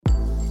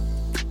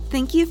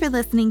Thank you for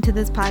listening to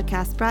this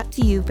podcast brought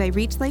to you by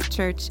Reach Life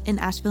Church in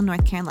Asheville,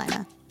 North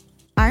Carolina.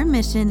 Our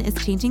mission is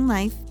changing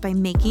life by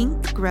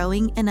making,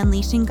 growing, and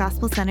unleashing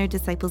gospel-centered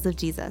disciples of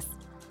Jesus.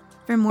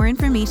 For more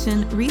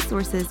information,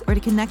 resources, or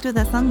to connect with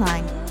us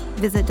online,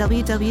 visit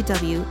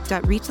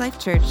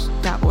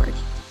www.reachlifechurch.org.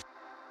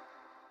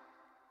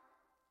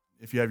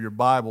 If you have your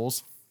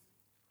Bibles,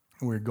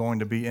 we're going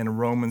to be in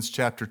Romans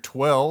chapter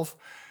 12,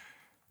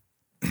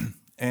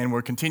 and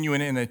we're continuing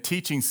in a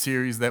teaching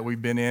series that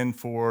we've been in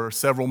for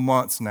several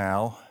months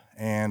now.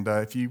 And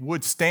if you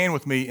would stand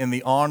with me in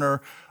the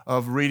honor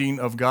of reading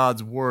of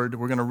God's Word,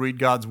 we're going to read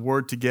God's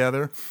Word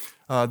together.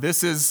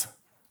 This is,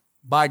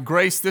 by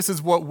grace, this is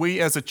what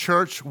we as a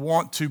church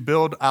want to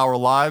build our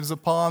lives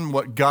upon,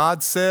 what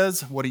God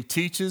says, what He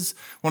teaches.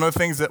 One of the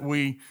things that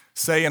we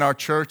say in our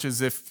church is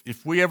if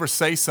we ever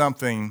say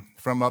something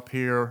from up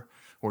here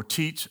or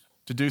teach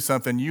to do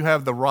something, you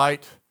have the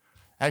right,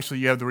 actually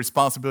you have the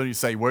responsibility to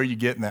say, where are you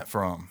getting that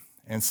from?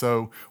 And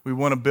so we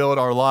want to build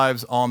our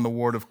lives on the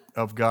Word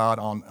of God,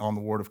 on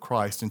the Word of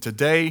Christ. And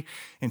today,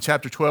 in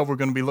chapter 12, we're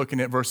going to be looking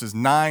at verses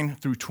 9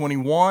 through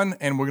 21,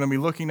 and we're going to be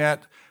looking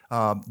at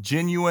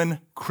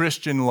genuine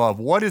Christian love.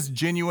 What is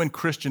genuine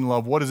Christian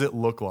love? What does it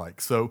look like?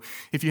 So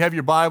if you have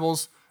your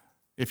Bibles,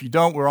 if you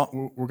don't, we're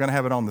going to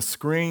have it on the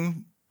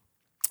screen.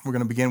 We're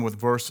going to begin with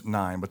verse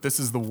 9, but this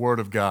is the Word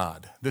of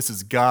God. This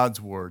is God's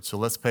Word, so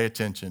let's pay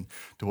attention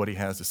to what He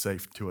has to say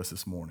to us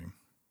this morning.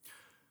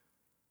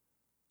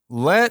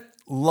 Let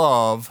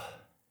love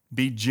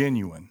be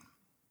genuine.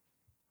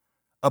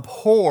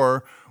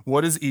 Abhor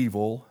what is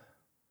evil.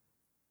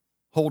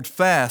 Hold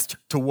fast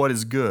to what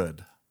is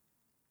good.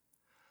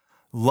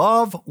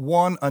 Love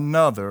one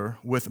another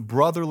with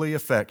brotherly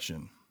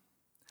affection.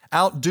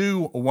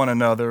 Outdo one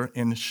another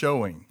in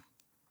showing.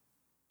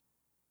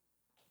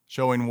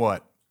 Showing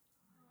what?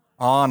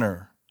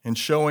 Honor. In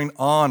showing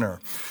honor.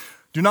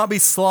 Do not be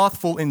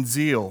slothful in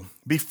zeal.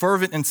 Be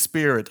fervent in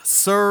spirit.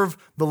 Serve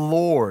the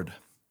Lord.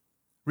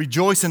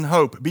 Rejoice in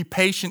hope. Be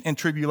patient in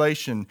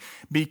tribulation.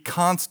 Be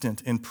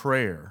constant in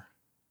prayer.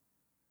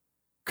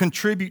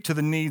 Contribute to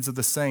the needs of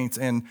the saints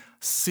and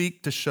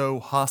seek to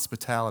show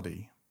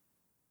hospitality.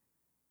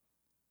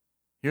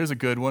 Here's a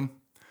good one.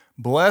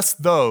 Bless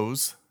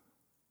those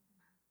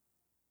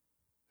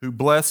who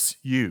bless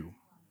you.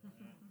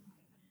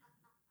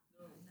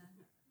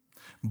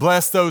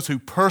 Bless those who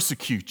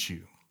persecute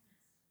you.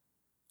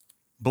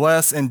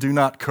 Bless and do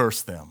not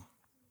curse them.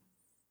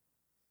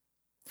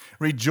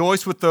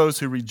 Rejoice with those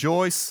who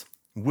rejoice.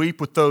 Weep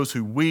with those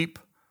who weep.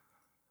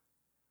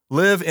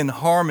 Live in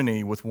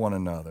harmony with one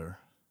another.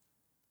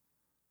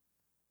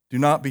 Do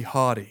not be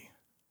haughty,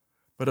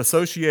 but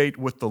associate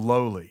with the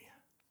lowly.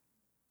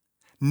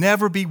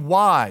 Never be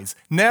wise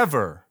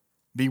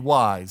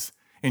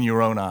in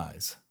your own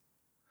eyes.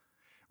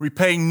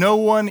 Repay no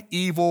one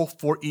evil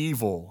for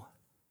evil,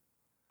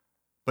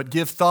 but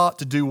give thought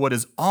to do what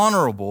is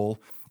honorable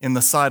in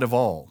the sight of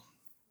all.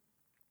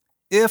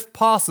 If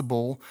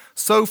possible,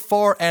 so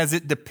far as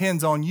it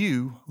depends on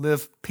you,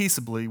 live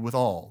peaceably with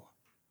all.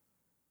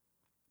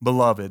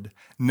 Beloved,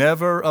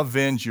 never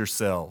avenge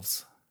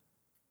yourselves,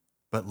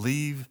 but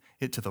leave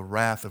it to the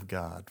wrath of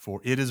God. For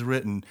it is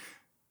written,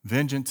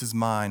 vengeance is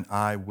mine,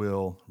 I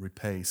will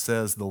repay,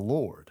 says the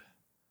Lord.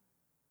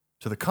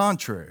 To the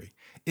contrary,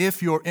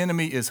 if your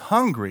enemy is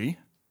hungry,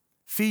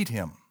 feed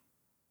him.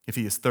 If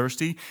he is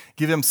thirsty,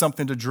 give him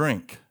something to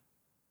drink.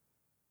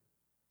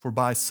 For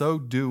by so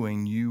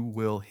doing, you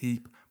will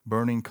heap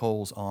burning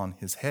coals on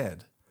his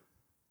head.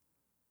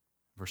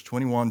 Verse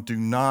 21, do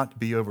not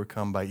be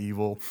overcome by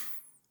evil,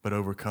 but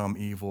overcome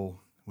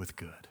evil with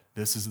good.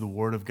 This is the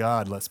Word of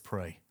God. Let's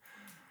pray.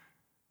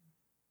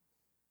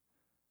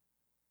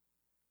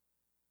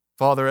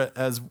 Father,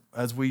 as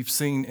we've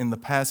seen in the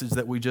passage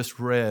that we just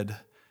read,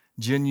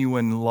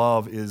 genuine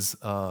love is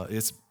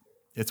it's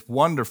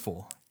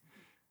wonderful.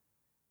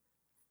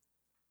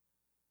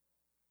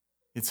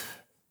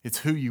 It's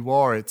who you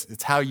are.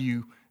 It's how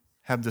you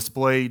have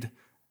displayed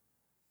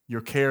your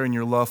care and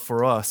your love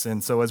for us.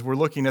 And so as we're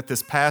looking at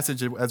this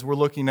passage, as we're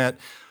looking at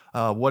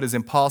what is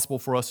impossible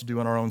for us to do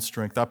in our own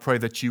strength, I pray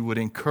that you would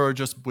encourage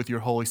us with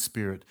your Holy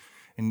Spirit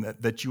and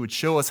that you would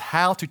show us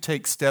how to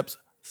take steps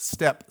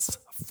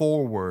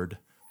forward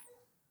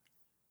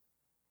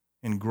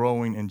in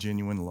growing in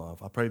genuine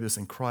love. I pray this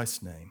in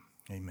Christ's name.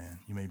 Amen.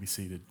 You may be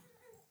seated.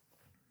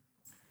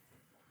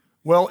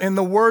 Well, in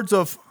the words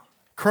of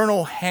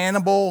Colonel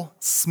Hannibal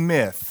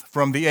Smith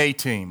from the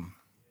A-Team,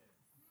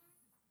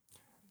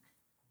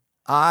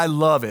 I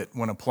love it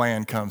when a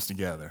plan comes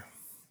together.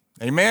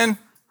 Amen?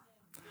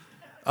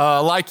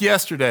 Like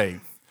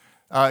yesterday,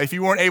 if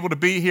you weren't able to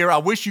be here, I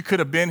wish you could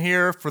have been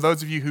here. For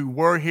those of you who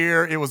were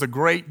here, it was a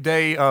great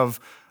day of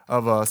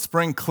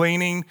spring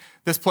cleaning.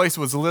 This place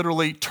was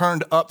literally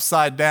turned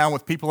upside down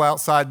with people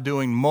outside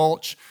doing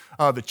mulch.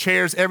 The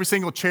chairs, every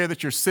single chair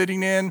that you're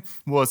sitting in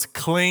was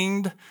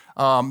cleaned.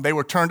 They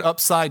were turned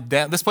upside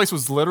down. This place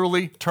was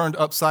literally turned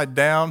upside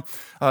down.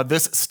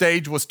 This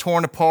stage was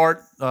torn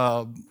apart.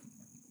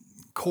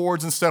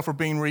 cords and stuff were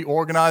being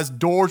reorganized.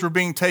 Doors were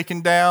being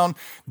taken down.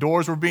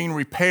 Doors were being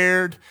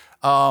repaired.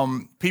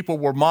 People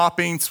were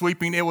mopping,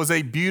 sweeping. It was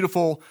a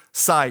beautiful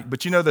sight.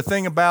 But you know, the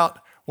thing about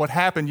what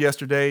happened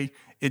yesterday,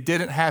 it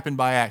didn't happen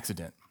by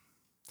accident.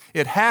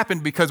 It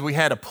happened because we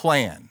had a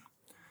plan.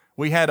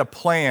 We had a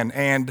plan.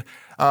 And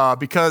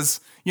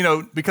because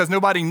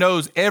nobody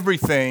knows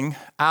everything,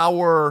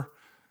 our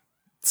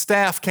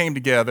staff came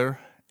together,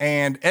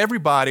 and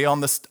everybody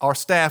on our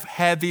staff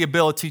had the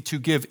ability to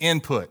give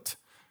input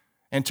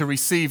and to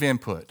receive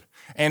input.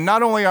 And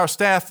not only our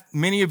staff,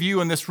 many of you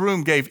in this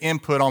room gave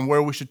input on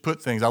where we should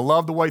put things. I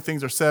love the way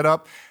things are set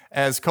up.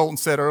 As Colton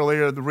said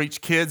earlier, the Reach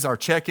Kids, our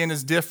check-in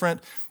is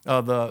different.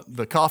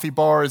 The coffee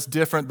bar is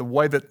different. The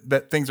way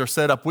that things are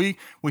set up. We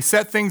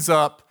set things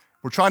up.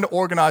 We're trying to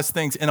organize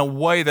things in a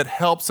way that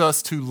helps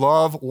us to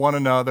love one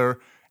another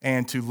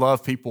and to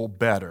love people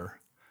better.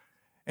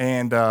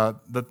 And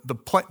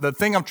the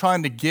thing I'm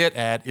trying to get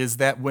at is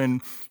that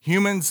when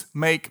humans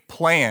make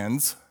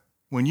plans,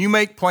 when we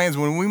make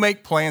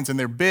plans and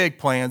they're big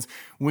plans,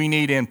 we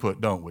need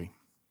input, don't we?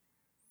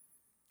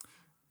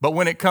 But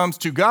when it comes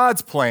to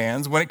God's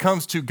plans, when it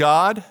comes to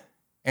God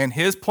and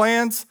His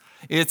plans,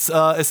 it's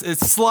a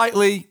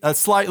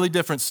slightly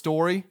different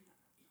story.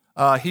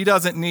 He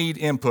doesn't need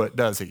input,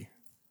 does He?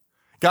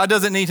 God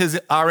doesn't need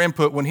our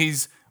input when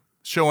He's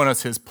showing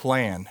us His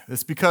plan.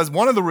 It's because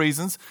one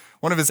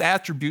of His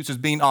attributes is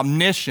being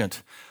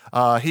omniscient.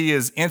 He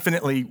is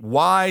infinitely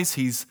wise.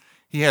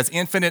 He has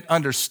infinite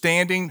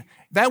understanding.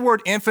 That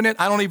word infinite,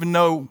 I don't even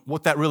know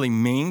what that really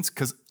means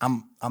because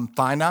I'm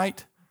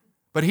finite.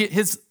 But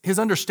his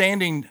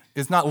understanding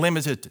is not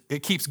limited.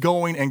 It keeps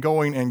going and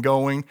going and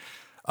going.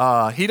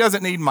 He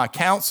doesn't need my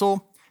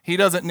counsel. He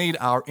doesn't need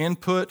our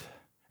input.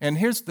 And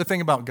here's the thing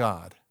about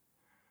God.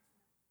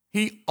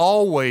 He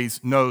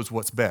always knows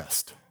what's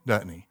best,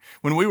 doesn't He?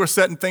 When we were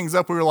setting things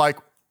up, we were like,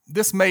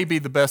 this may be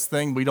the best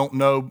thing. We don't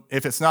know.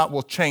 If it's not,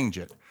 we'll change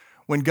it.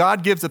 When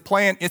God gives a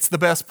plan, it's the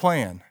best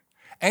plan.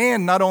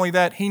 And not only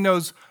that, He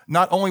knows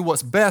not only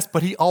what's best,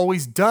 but He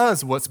always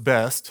does what's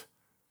best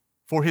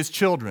for His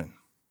children,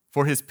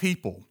 for His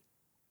people.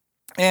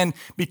 And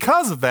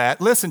because of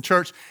that, listen,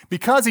 church,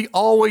 because He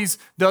always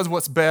does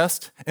what's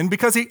best, and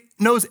because He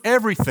knows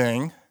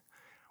everything,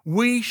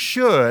 we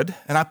should,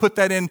 and I put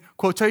that in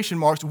quotation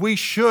marks, we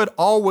should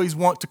always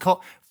want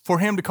for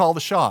Him to call the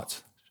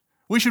shots.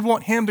 We should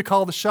want Him to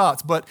call the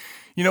shots. But,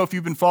 if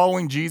you've been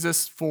following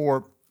Jesus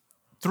for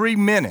 3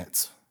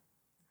 minutes,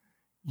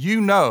 you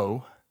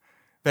know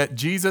that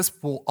Jesus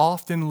will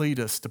often lead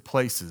us to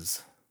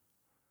places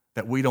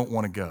that we don't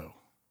want to go,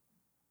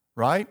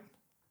 right?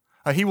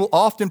 He will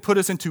often put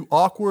us into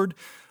awkward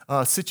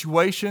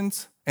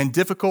situations and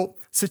difficult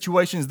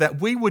situations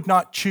that we would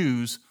not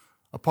choose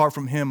apart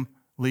from Him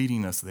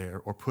leading us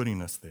there or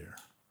putting us there.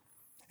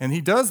 And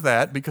He does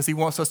that because He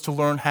wants us to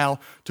learn how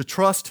to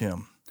trust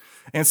Him.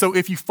 And so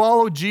if you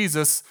follow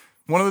Jesus,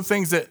 one of the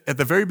things that at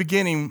the very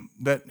beginning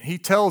that He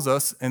tells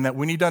us and that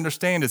we need to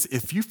understand is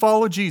if you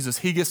follow Jesus,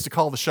 He gets to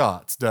call the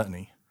shots, doesn't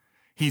He?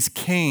 He's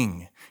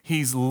King.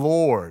 He's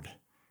Lord.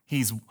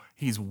 He's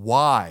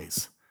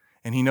wise.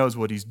 And He knows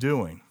what He's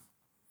doing.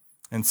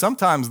 And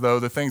sometimes, though,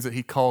 the things that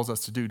He calls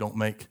us to do don't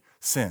make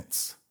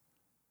sense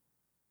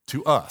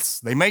to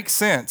us. They make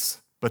sense,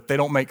 but they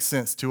don't make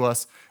sense to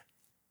us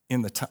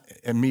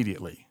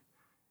immediately,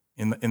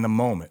 in the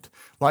moment.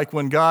 Like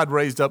when God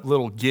raised up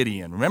little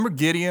Gideon. Remember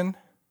Gideon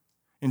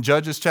in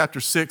Judges chapter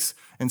 6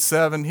 and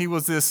 7? He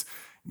was this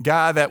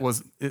guy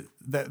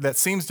that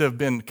seems to have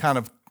been kind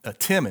of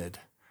timid.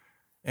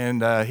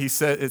 And it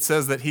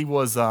says that he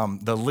was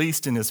the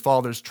least in his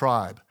father's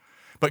tribe.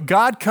 But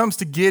God comes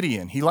to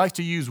Gideon. He likes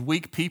to use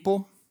weak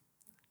people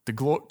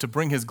to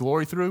bring His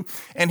glory through.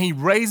 And He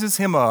raises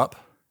him up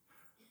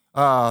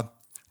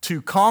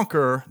to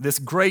conquer this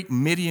great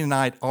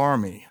Midianite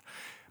army.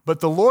 But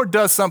the Lord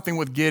does something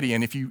with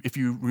Gideon, if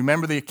you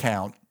remember the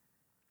account,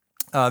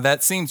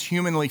 that seems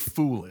humanly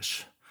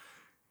foolish.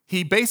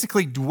 He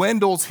basically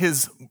dwindles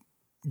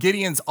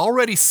Gideon's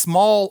already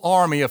small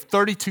army of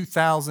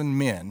 32,000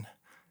 men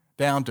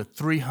down to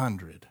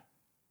 300.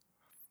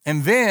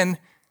 And then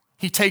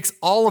He takes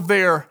all of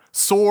their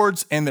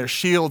swords and their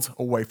shields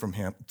away from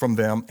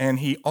them, and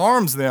He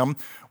arms them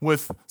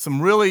with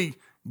some really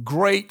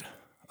great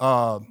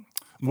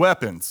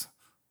weapons,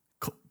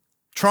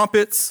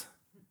 trumpets,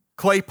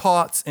 clay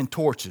pots, and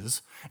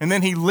torches. And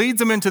then He leads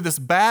them into this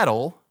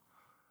battle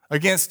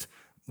against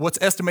what's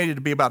estimated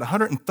to be about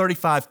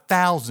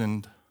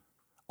 135,000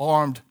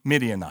 armed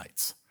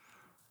Midianites.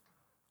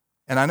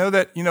 And I know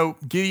that,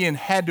 Gideon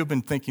had to have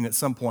been thinking at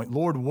some point,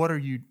 Lord, what are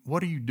you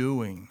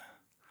doing?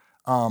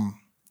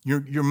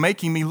 You're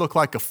making me look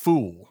like a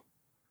fool.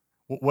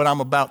 What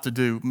I'm about to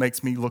do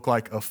makes me look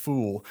like a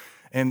fool.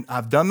 And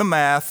I've done the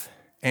math,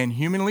 and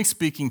humanly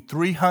speaking,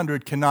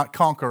 300 cannot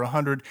conquer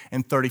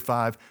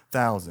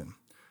 135,000,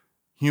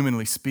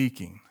 humanly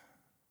speaking.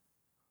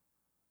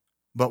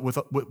 But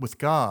with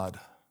God,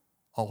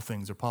 all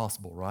things are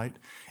possible, right?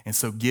 And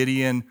so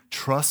Gideon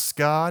trusts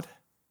God,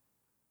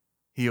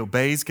 he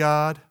obeys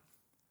God,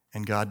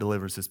 and God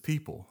delivers His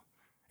people.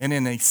 And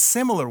in a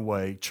similar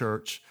way,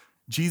 church,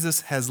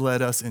 Jesus has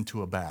led us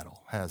into a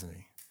battle, hasn't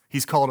he?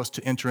 He's called us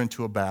to enter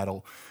into a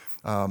battle,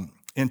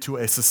 into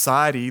a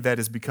society that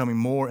is becoming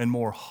more and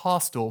more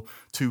hostile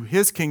to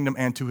his kingdom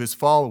and to his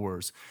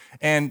followers.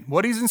 And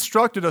what he's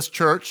instructed us,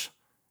 church,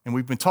 and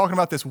we've been talking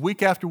about this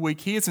week after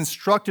week, he has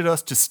instructed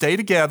us to stay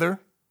together,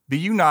 be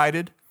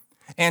united,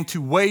 and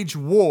to wage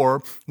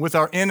war with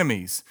our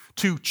enemies,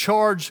 to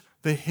charge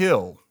the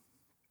hill.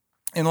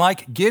 And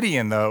like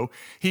Gideon, though,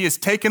 he has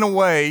taken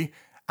away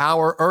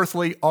our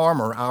earthly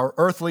armor, our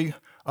earthly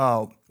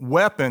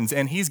weapons,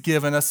 and he's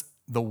given us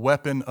the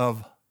weapon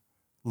of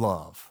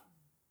love.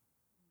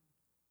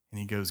 And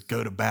he goes,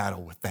 go to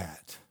battle with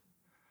that.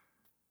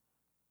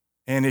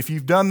 And if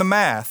you've done the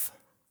math,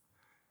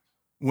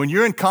 when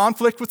you're in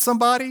conflict with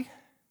somebody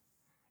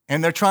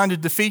and they're trying to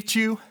defeat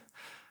you,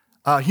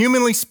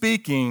 humanly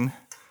speaking,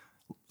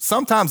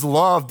 sometimes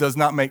love does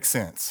not make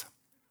sense.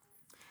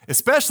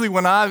 Especially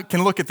when I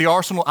can look at the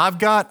arsenal I've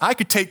got, I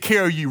could take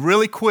care of you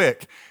really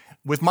quick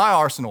with my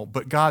arsenal,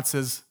 but God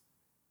says,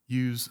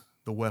 use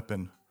the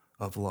weapon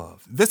of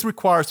love. This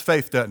requires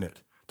faith, doesn't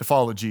it, to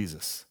follow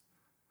Jesus?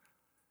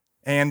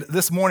 And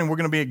this morning, we're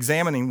going to be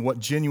examining what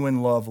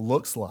genuine love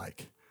looks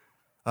like.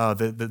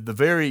 The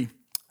very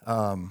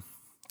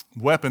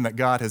weapon that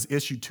God has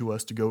issued to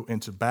us to go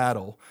into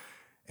battle.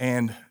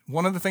 And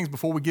one of the things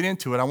before we get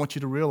into it, I want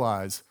you to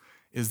realize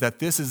is that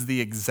this is the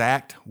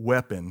exact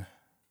weapon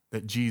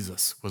that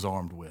Jesus was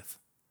armed with.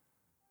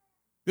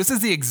 This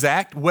is the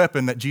exact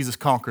weapon that Jesus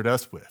conquered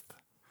us with.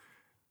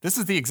 This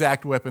is the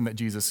exact weapon that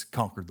Jesus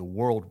conquered the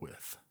world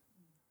with.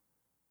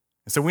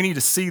 And so we need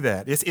to see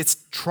that.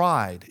 It's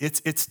tried.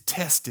 It's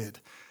tested.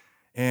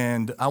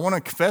 And I want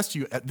to confess to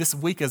you, this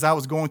week as I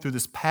was going through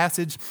this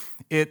passage,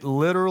 it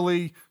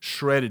literally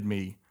shredded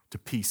me to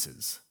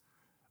pieces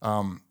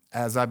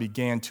as I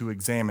began to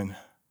examine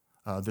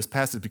this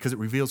passage because it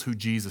reveals who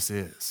Jesus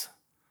is.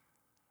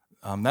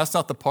 That's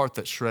not the part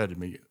that shredded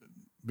me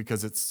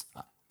because it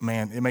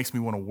makes me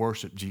want to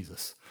worship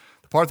Jesus.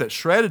 The part that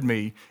shredded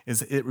me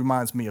is it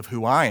reminds me of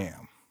who I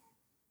am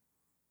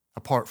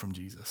apart from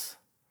Jesus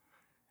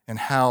and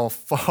how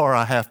far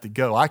I have to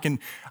go. I can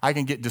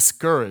get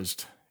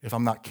discouraged if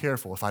I'm not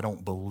careful, if I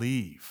don't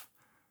believe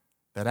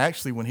that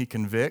actually when he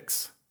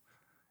convicts,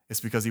 it's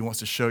because he wants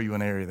to show you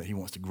an area that he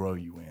wants to grow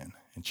you in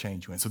and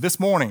change you in. So this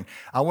morning,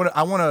 I want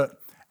to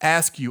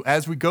ask you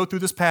as we go through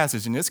this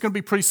passage, and it's going to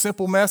be a pretty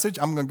simple message.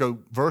 I'm going to go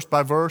verse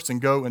by verse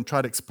and go and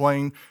try to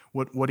explain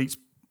what each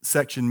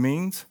section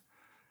means.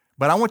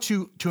 But I want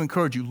you to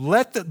encourage you,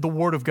 let the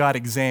Word of God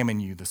examine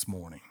you this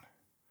morning.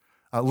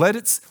 Let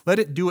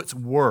it do its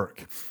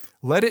work.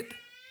 Let it,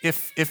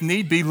 if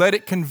need be, let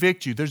it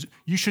convict you.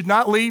 You should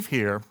not leave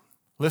here,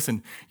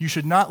 listen, you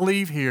should not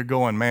leave here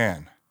going,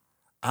 man,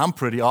 I'm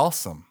pretty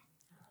awesome.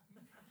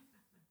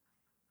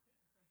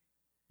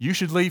 You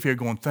should leave here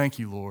going, thank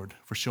you, Lord,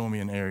 for showing me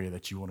an area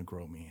that you want to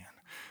grow me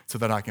in so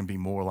that I can be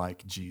more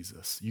like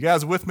Jesus. You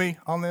guys with me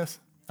on this?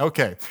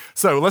 Okay,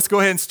 so let's go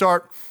ahead and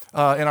start in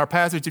our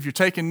passage. If you're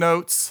taking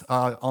notes,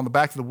 on the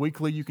back of the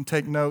weekly, you can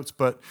take notes,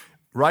 but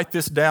write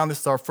this down. This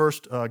is our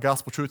first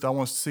gospel truth I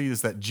want us to see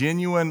is that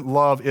genuine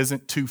love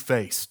isn't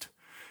two-faced.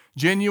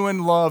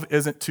 Genuine love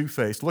isn't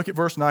two-faced. Look at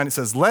verse 9. It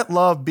says, let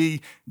love be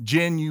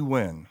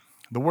genuine.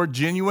 The word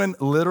genuine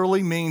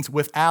literally means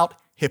without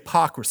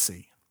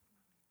hypocrisy.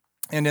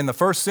 And in the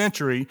first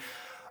century,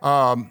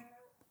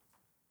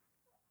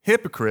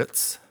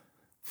 hypocrites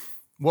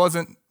was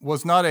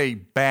not a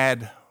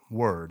bad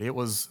word.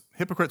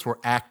 Hypocrites were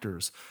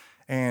actors,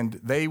 and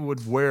they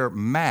would wear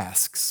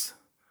masks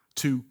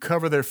to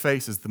cover their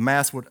faces. The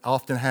mask would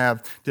often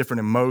have different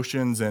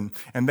emotions, and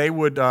they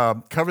would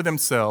cover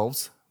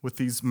themselves with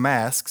these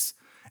masks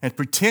and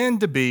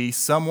pretend to be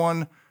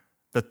someone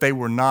that they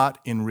were not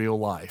in real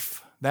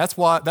life. That's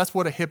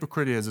what a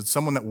hypocrite is. It's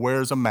someone that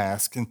wears a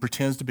mask and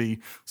pretends to be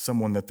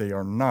someone that they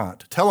are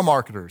not.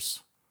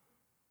 Telemarketers.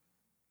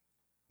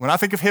 When I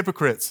think of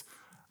hypocrites,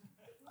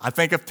 I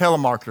think of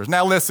telemarketers.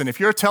 Now listen, if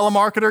you're a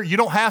telemarketer, you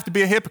don't have to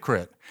be a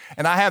hypocrite.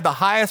 And I have the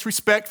highest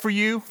respect for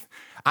you.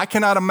 I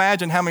cannot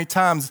imagine how many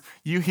times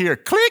you hear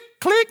click,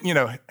 click,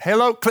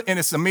 hello, click, and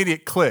it's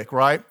immediate click,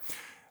 right?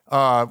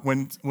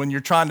 When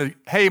you're trying to,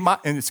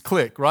 and it's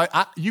click, right?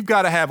 You've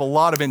got to have a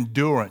lot of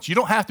endurance. You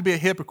don't have to be a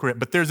hypocrite,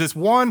 but there's this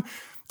one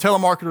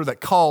telemarketer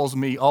that calls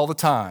me all the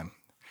time.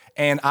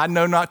 And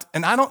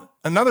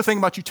another thing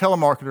about you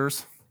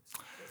telemarketers,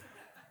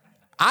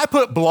 I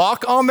put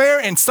block on there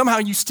and somehow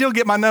you still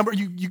get my number.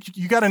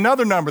 You got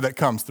another number that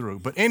comes through.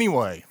 But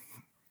anyway,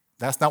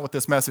 that's not what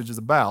this message is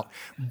about.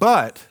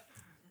 But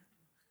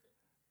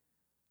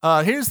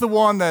here's the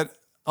one that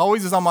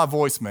always is on my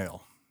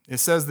voicemail. It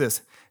says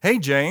this, hey,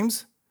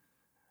 James,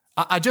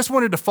 I just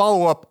wanted to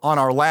follow up on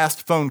our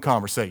last phone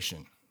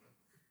conversation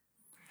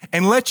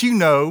and let you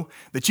know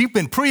that you've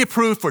been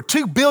pre-approved for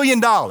 $2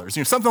 billion,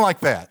 something like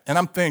that.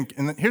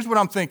 And here's what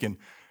I'm thinking.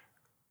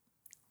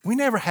 We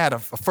never had a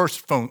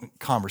first phone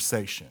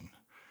conversation,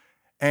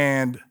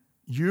 and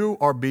you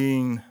are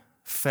being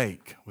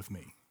fake with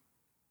me.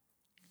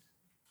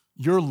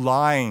 You're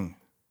lying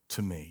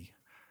to me.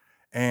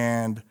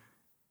 And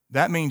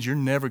that means you're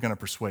never going to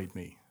persuade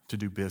me to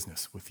do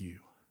business with you.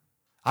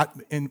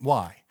 And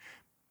why?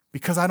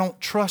 Because I don't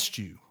trust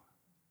you.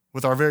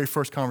 With our very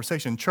first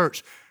conversation,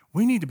 church,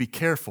 we need to be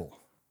careful.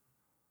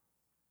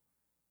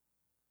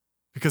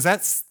 Because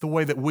that's the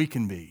way that we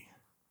can be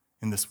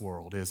in this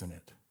world, isn't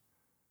it?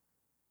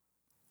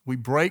 We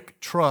break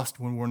trust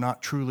when we're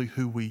not truly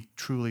who we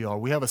truly are.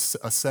 We have a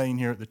saying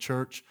here at the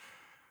church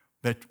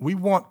that we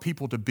want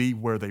people to be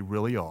where they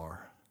really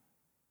are.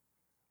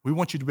 We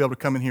want you to be able to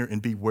come in here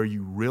and be where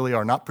you really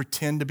are, not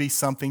pretend to be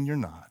something you're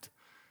not.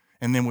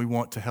 And then we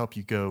want to help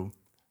you go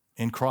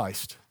in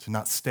Christ to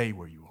not stay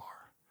where you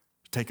are,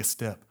 to take a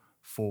step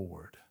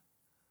forward.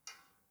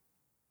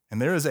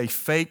 And there is a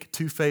fake,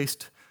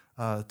 two-faced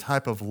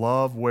type of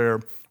love where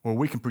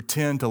we can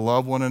pretend to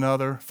love one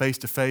another face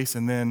to face,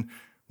 and then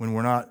when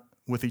we're not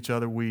with each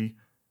other, we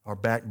are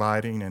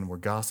backbiting and we're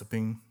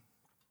gossiping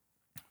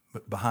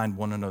behind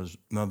one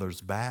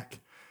another's back.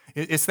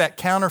 It's that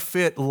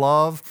counterfeit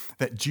love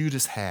that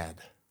Judas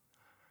had,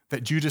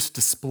 that Judas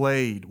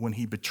displayed when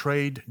he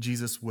betrayed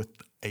Jesus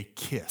with a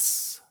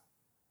kiss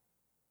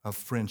of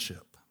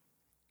friendship.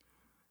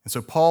 And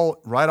so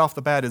Paul, right off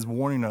the bat, is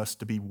warning us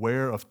to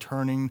beware of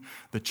turning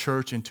the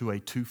church into a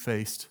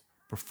two-faced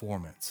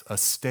performance, a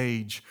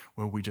stage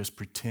where we just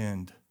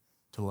pretend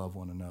to love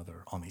one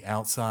another on the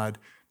outside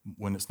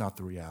when it's not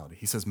the reality.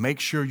 He says, make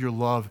sure your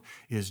love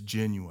is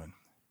genuine.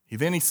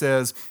 Then he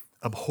says,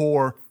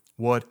 abhor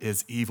what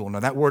is evil.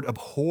 Now that word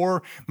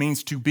abhor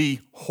means to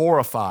be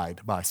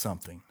horrified by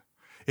something.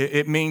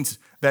 It means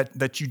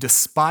that you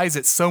despise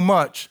it so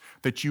much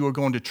that you are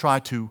going to try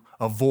to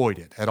avoid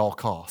it at all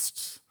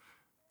costs.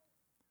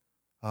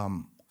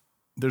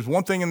 There's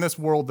one thing in this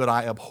world that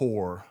I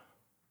abhor,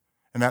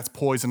 and that's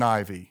poison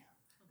ivy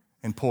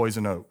and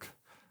poison oak.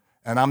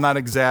 And I'm not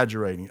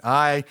exaggerating.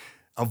 I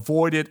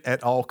avoid it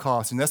at all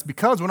costs. And that's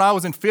because when I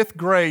was in 5th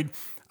grade,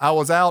 I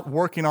was out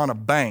working on a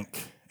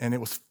bank, and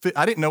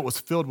I didn't know it was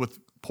filled with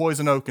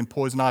poison oak and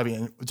poison ivy,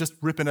 and just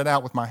ripping it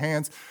out with my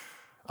hands.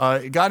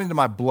 It got into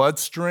my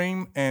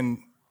bloodstream, and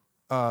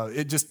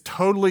it just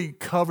totally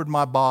covered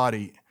my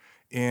body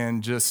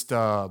in just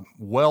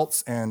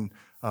welts and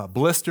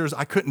blisters.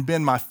 I couldn't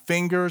bend my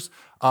fingers.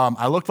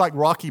 I looked like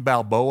Rocky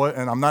Balboa,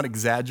 and I'm not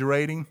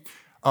exaggerating.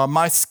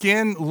 My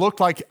skin looked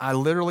like I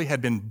literally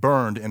had been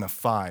burned in a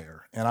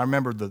fire. And I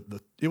remember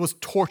it was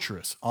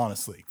torturous,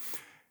 honestly.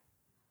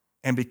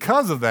 And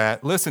because of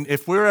that, listen,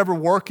 if we're ever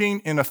working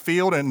in a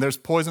field and there's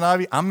poison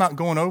ivy, I'm not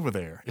going over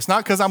there. It's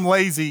not because I'm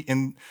lazy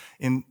in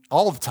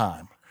all the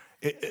time.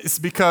 It's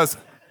because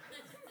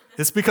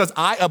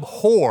I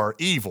abhor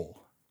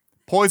evil.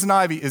 Poison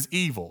ivy is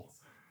evil.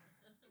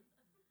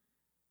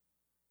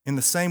 In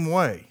the same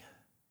way,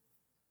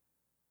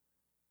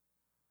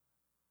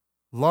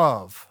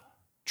 love,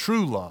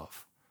 true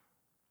love,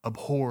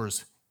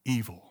 abhors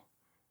evil,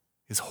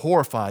 is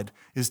horrified,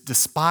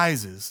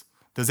 despises,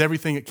 does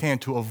everything it can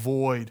to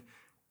avoid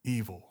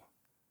evil.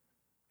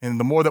 And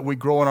the more that we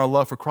grow in our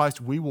love for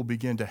Christ, we will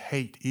begin to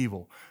hate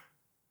evil.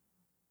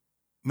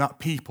 Not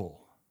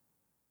people.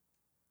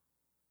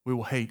 We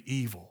will hate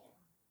evil.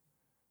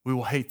 We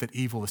will hate that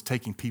evil is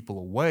taking people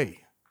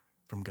away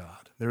from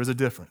God. There is a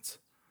difference.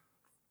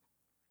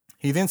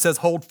 He then says,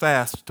 hold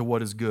fast to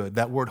what is good.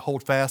 That word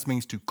hold fast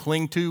means to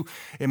cling to.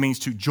 It means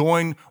to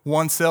join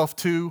oneself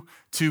to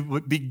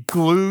be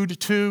glued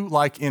to,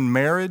 like in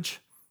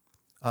marriage.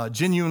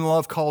 Genuine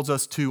love calls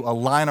us to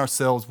align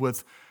ourselves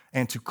with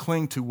and to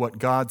cling to what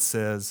God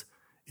says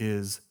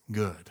is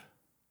good.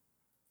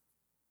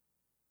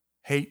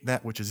 Hate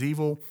that which is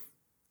evil,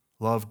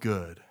 love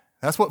good.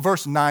 That's what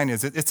verse 9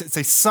 is. It's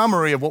a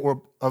summary of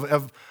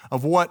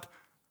what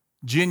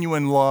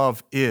genuine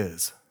love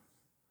is.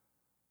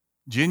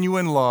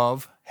 Genuine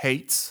love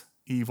hates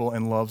evil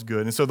and loves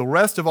good. And so the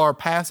rest of our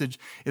passage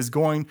is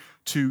going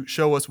to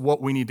show us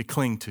what we need to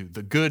cling to,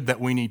 the good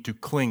that we need to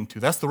cling to.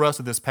 That's the rest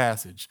of this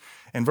passage.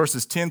 And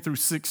verses 10 through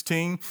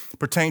 16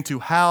 pertain to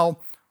how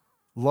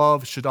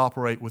love should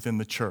operate within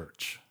the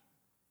church.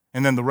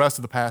 And then the rest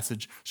of the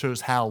passage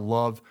shows how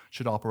love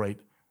should operate,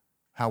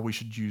 how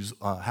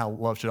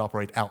love should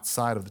operate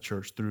outside of the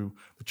church, through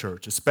the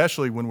church,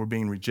 especially when we're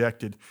being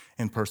rejected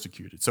and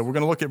persecuted. So we're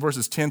going to look at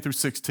verses 10 through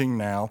 16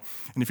 now.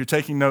 And if you're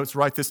taking notes,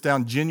 write this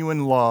down.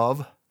 Genuine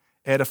love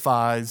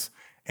edifies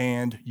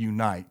and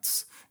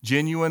unites.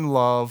 Genuine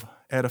love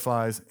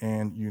edifies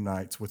and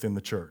unites within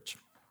the church.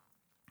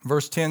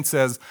 Verse 10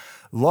 says,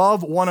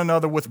 love one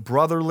another with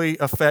brotherly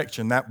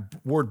affection. That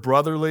word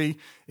brotherly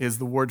is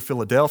the word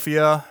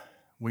Philadelphia.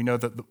 We know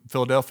that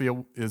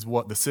Philadelphia is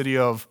what? The city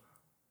of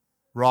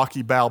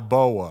Rocky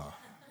Balboa.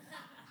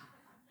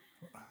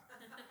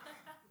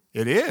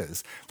 It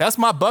is. That's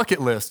my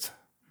bucket list,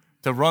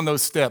 to run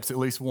those steps at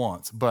least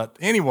once. But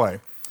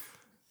anyway,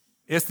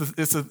 it's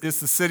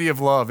the city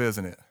of love,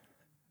 isn't it?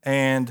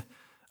 And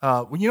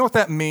you know what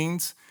that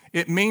means?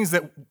 It means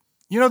that,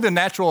 you know, the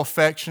natural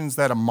affections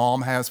that a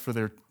mom has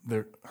for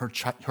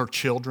her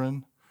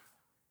children,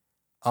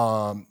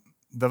 the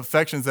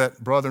affections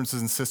that brothers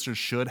and sisters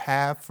should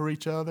have for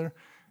each other.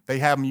 They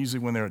have them usually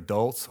when they're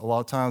adults a lot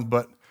of times,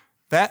 but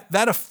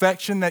that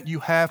affection that you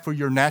have for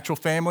your natural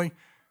family,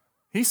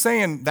 he's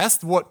saying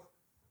that's what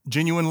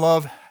genuine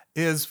love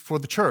is for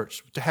the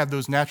church, to have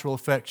those natural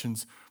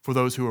affections for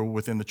those who are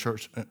within the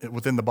church,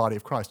 within the body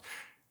of Christ.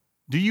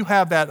 Do you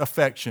have that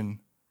affection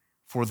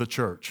for the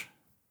church?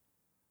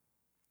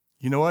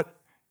 You know what?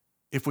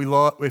 If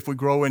we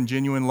grow in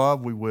genuine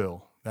love, we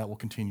will. That will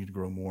continue to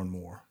grow more and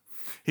more.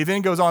 He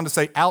then goes on to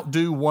say,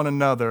 outdo one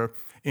another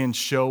in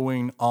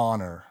showing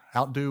honor.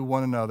 Outdo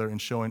one another in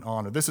showing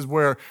honor. This is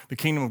where the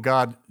kingdom of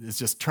God is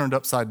just turned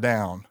upside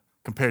down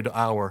compared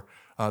to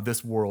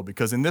this world.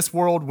 Because in this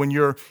world, when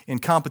you're in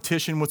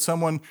competition with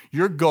someone,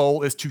 your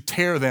goal is to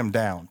tear them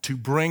down, to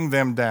bring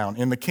them down.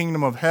 In the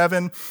kingdom of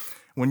heaven,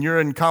 when you're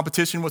in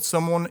competition with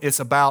someone, it's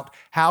about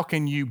how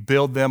can you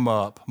build them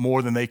up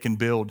more than they can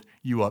build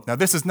you up. Now,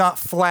 this is not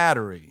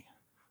flattery.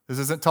 This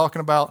isn't talking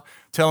about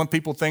telling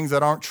people things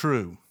that aren't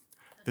true.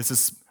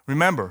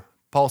 Remember,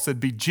 Paul said,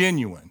 be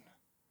genuine,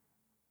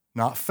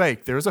 not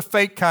fake. There's a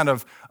fake kind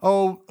of,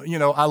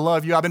 I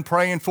love you, I've been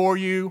praying for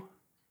you.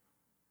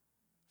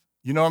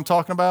 You know what I'm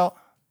talking about?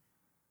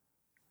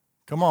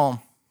 Come on.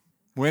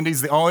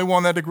 Wendy's the only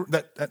one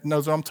that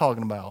knows what I'm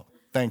talking about.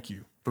 Thank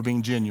you for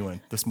being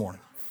genuine this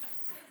morning.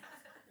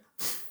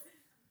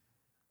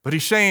 But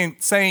he's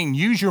saying,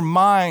 use your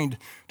mind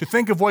to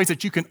think of ways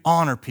that you can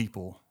honor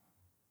people.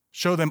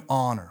 Show them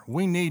honor.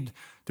 We need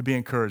to be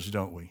encouraged,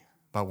 don't we,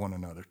 by one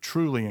another?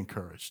 Truly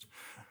encouraged.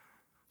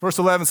 Verse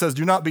 11 says,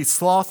 do not be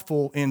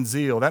slothful in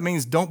zeal. That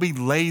means don't be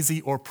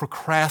lazy or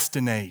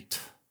procrastinate.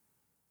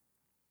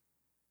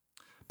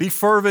 Be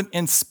fervent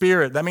in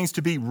spirit. That means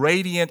to be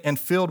radiant and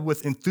filled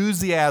with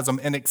enthusiasm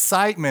and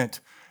excitement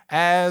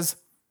as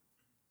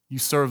you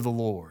serve the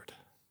Lord.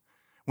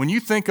 When you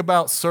think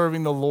about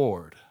serving the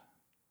Lord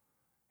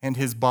and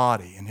his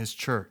body and his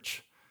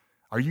church,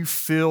 are you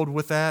filled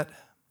with that?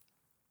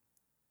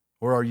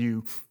 Or are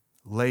you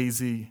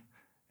lazy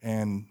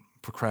and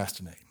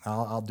procrastinate?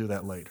 I'll do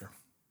that later.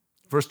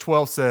 Verse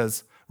 12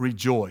 says,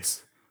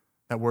 rejoice.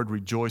 That word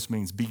rejoice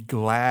means be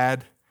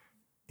glad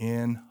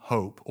in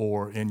hope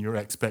or in your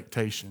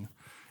expectation.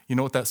 You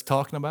know what that's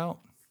talking about?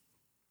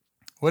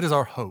 What is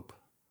our hope?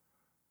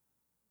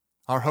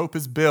 Our hope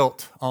is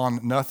built on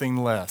nothing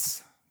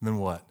less than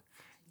what?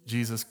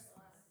 Jesus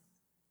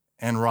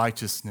and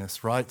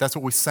righteousness, right? That's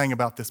what we sang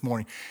about this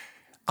morning.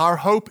 Our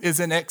hope is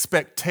an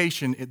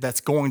expectation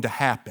that's going to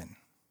happen.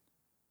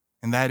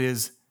 And that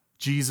is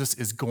Jesus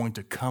is going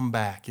to come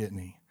back, isn't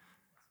he?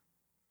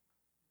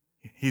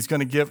 He's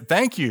going to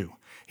thank you.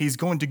 He's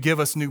going to give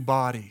us new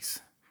bodies.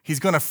 He's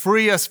going to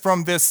free us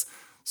from this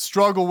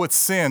struggle with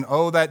sin.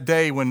 Oh, that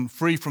day when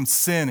free from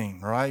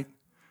sinning, right?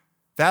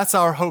 That's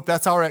our hope.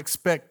 That's our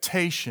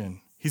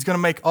expectation. He's going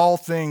to make all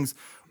things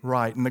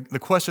right. And the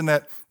question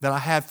that I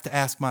have to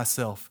ask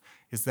myself,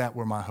 is that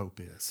where my hope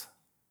is?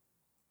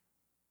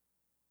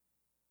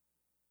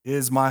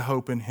 Is my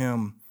hope in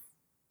him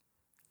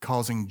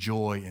causing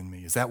joy in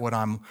me? Is that what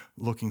I'm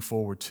looking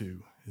forward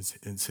to,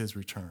 is his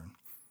return?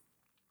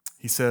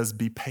 He says,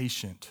 be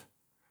patient.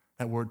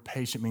 That word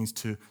patient means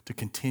to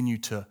continue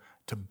to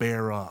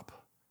bear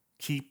up.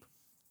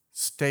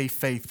 Stay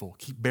faithful.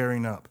 Keep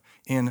bearing up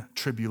in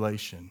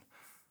tribulation.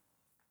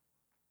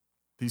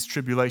 These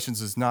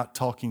tribulations is not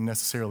talking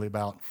necessarily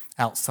about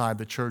outside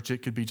the church.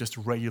 It could be just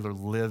regular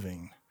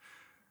living.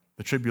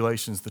 The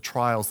tribulations, the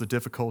trials, the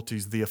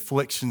difficulties, the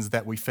afflictions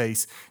that we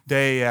face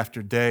day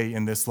after day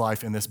in this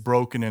life, in this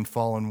broken and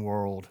fallen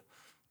world.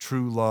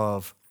 True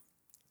love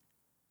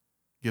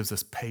gives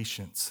us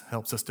patience,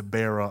 helps us to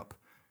bear up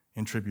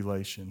in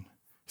tribulation.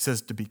 He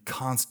says to be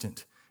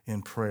constant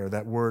in prayer.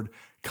 That word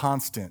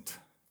constant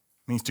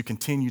means to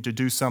continue to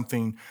do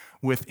something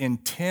with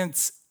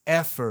intense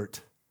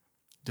effort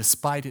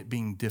despite it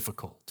being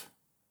difficult.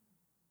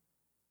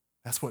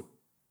 That's what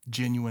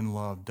genuine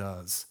love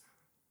does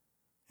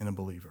in a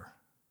believer.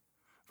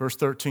 Verse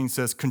 13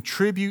 says,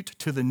 contribute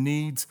to the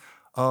needs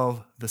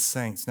of the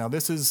saints. Now,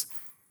 this is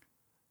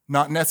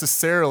not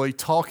necessarily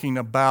talking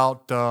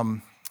about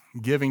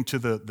giving to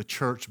the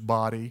church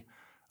body,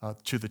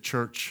 to the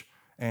church,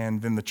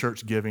 and then the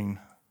church giving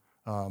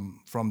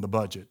from the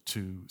budget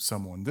to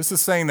someone. This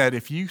is saying that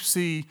if you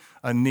see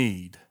a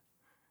need,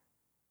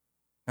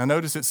 now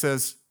notice it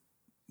says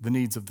the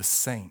needs of the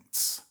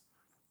saints.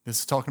 This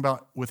is talking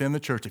about within the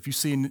church. If you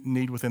see a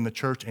need within the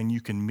church and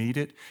you can meet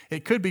it,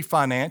 it could be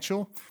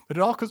financial, but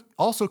it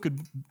also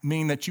could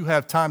mean that you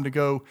have time to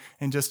go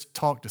and just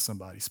talk to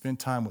somebody, spend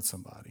time with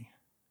somebody,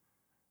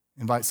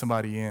 invite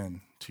somebody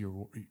in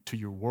to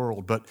your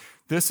world. But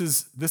this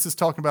is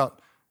talking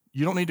about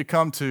you don't need to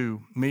come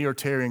to me or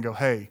Terry and go,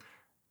 hey,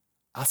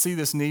 I see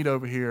this need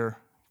over here.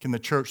 Can the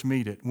church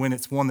meet it? When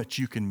it's one that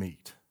you can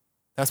meet.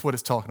 That's what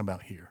it's talking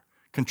about here.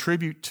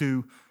 Contribute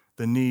to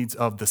the needs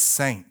of the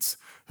saints.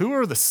 Who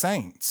are the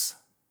saints?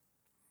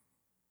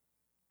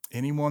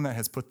 Anyone that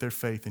has put their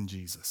faith in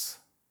Jesus.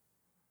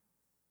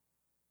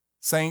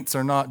 Saints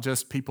are not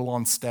just people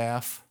on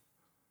staff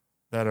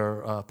that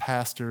are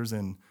pastors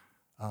and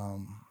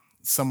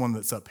someone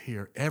that's up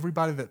here.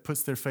 Everybody that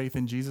puts their faith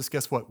in Jesus,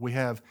 guess what?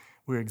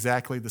 We're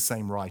exactly the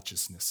same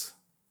righteousness.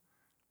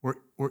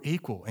 We're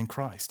equal in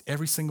Christ,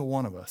 every single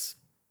one of us.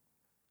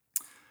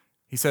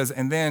 He says,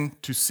 and then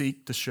to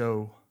seek to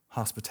show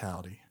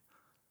hospitality.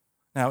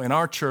 Now, in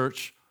our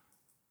church,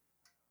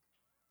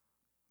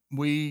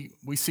 we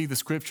see the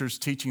scriptures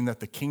teaching that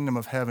the kingdom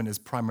of heaven is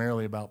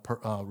primarily about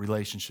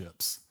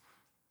relationships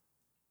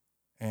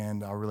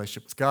and our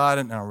relationship with God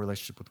and our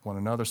relationship with one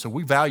another. So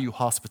we value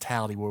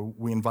hospitality, where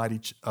we invite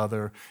each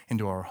other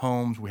into our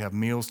homes. We have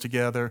meals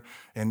together,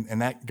 and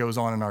that goes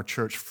on in our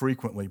church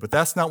frequently. But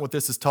that's not what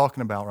this is talking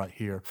about right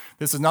here.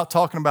 This is not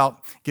talking about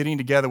getting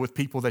together with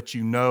people that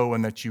you know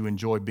and that you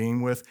enjoy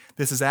being with.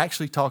 This is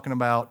actually talking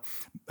about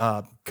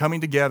coming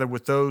together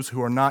with those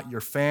who are not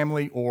your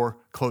family or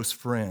close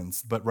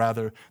friends, but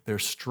rather they're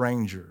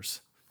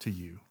strangers to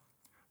you,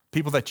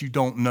 people that you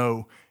don't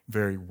know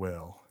very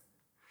well.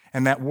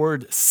 And that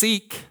word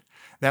seek,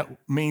 that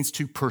means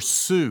to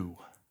pursue,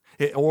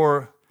 it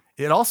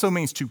also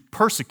means to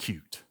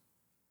persecute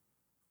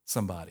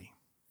somebody.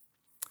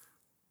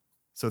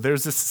 So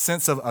there's this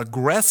sense of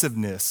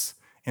aggressiveness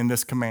in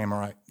this command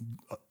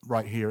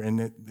right here,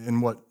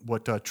 in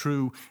what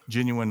true,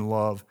 genuine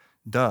love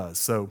does.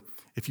 So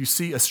if you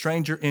see a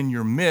stranger in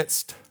your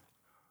midst,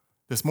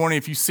 this morning,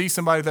 if you see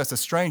somebody that's a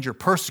stranger,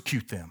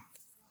 persecute them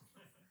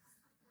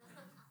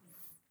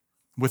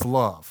with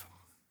love.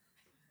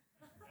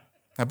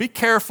 Now, be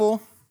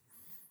careful.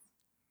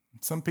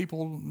 Some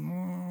people,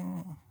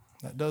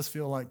 that does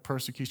feel like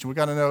persecution. We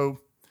got to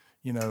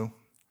know,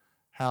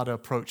 how to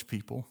approach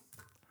people.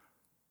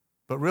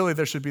 But really,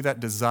 there should be that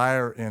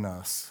desire in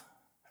us,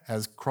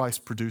 as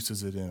Christ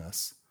produces it in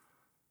us,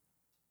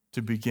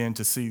 to begin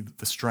to see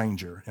the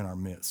stranger in our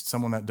midst,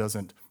 someone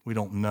that we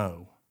don't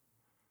know.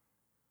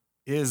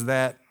 Does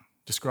that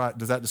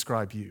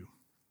describe you?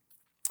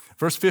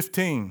 Verse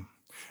 15.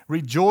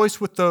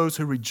 Rejoice with those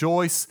who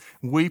rejoice,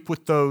 weep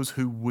with those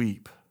who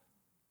weep.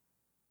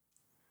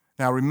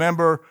 Now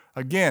remember,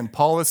 again,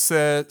 Paul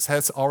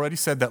has already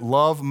said that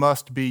love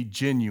must be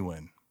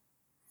genuine.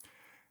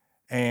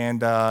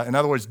 And in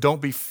other words,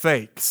 don't be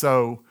fake.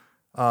 So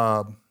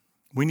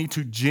we need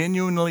to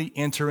genuinely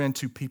enter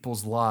into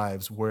people's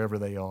lives wherever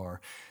they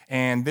are.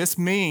 And this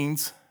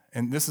means,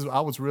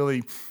 I was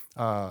really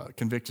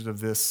convicted of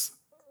this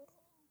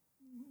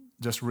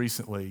just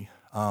recently.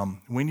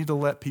 We need to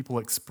let people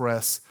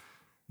express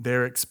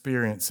their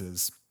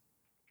experiences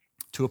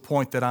to a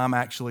point that I'm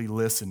actually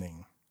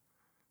listening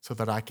so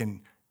that I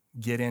can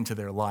get into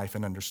their life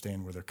and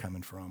understand where they're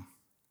coming from.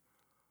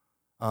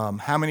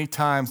 How many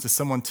times does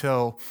someone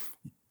tell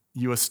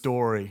you a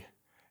story,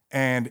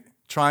 and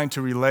trying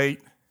to relate,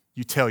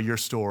 you tell your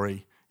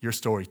story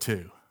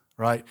too,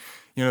 right?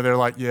 They're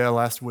like, yeah,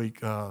 last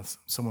week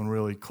someone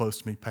really close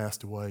to me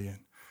passed away,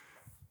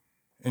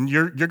 and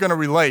you're going to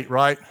relate,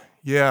 right?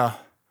 Yeah.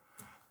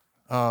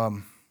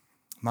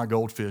 My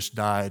goldfish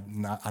died,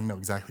 and I know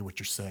exactly what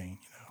you're saying.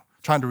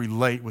 Trying to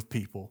relate with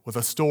people with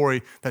a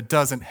story that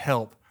doesn't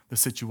help the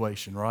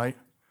situation, right?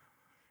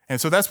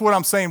 And so that's what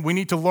I'm saying. We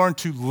need to learn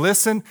to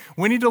listen.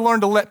 We need to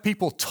learn to let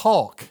people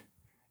talk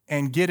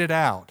and get it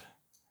out.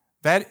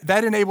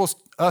 That enables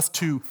us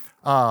to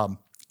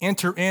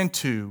enter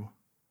into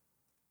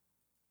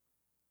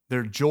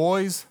their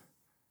joys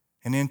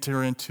and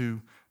enter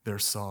into their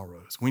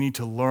sorrows. We need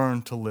to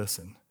learn to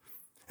listen.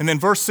 And then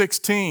verse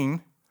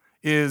 16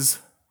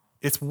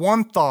 it's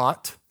one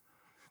thought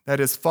that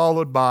is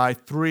followed by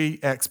three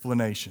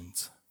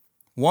explanations.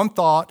 One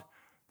thought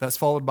that's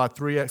followed by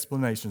three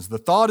explanations. The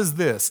thought is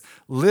this: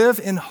 live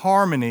in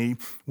harmony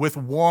with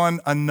one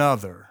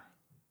another.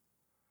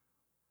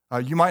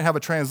 You might have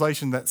a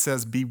translation that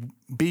says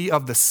be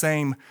of the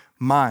same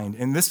mind.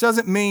 And this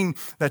doesn't mean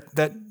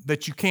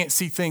that you can't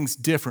see things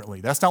differently.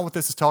 That's not what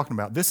this is talking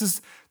about. This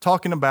is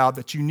talking about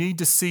that you need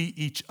to see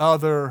each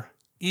other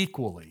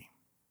equally.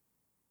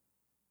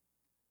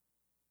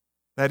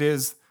 That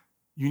is,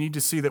 you need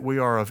to see that we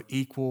are of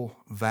equal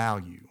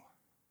value,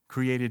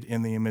 created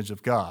in the image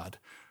of God,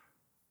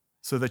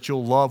 so that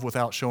you'll love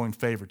without showing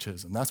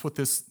favoritism. That's what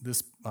this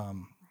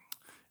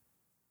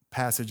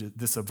passage,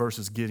 this verse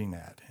is getting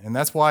at. And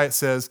that's why it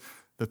says,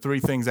 the three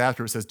things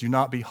after it says, do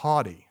not be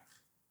haughty,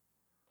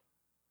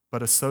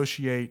 but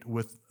associate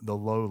with the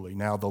lowly.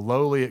 Now, the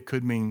lowly, it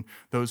could mean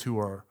those who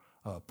are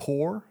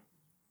poor,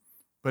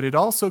 but it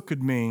also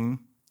could mean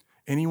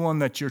anyone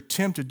that you're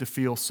tempted to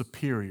feel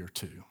superior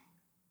to.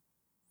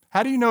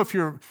 How do you know if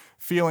you're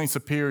feeling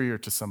superior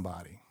to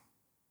somebody?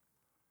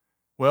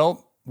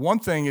 Well, one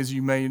thing is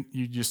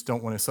you just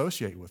don't want to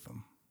associate with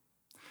them.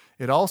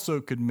 It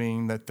also could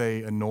mean that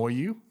they annoy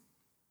you.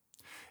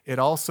 It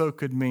also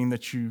could mean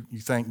that you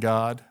thank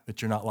God that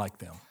you're not like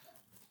them.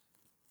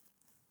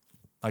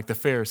 Like the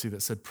Pharisee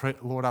that said,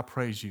 Lord, I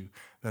praise you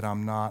that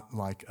I'm not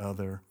like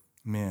other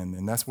men.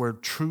 And that's where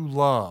true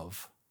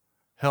love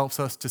helps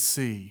us to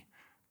see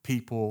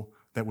people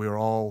that we are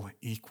all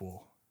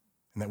equal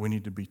and that we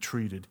need to be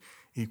treated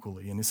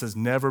equally. And it says,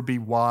 never be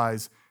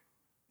wise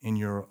in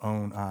your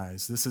own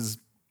eyes. This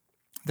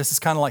is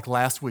kind of like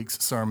last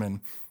week's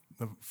sermon,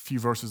 a few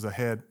verses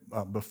ahead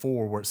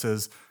before, where it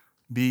says,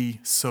 be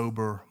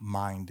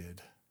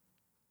sober-minded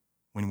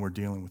when we're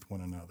dealing with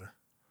one another.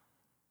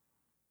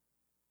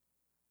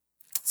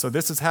 So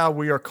this is how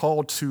we are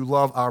called to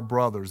love our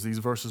brothers, these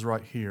verses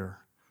right here.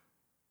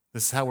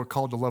 This is how we're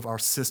called to love our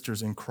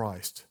sisters in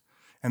Christ.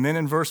 And then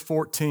in verse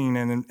 14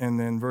 and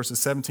then verses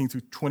 17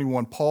 through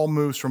 21, Paul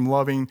moves from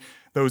loving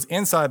those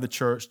inside the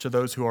church to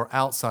those who are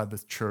outside the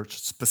church,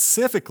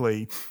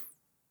 specifically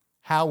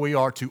how we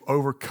are to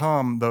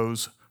overcome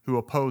those who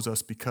oppose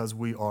us because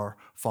we are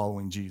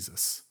following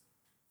Jesus.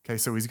 Okay,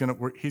 so we're going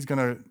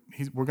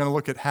to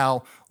look at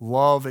how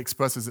love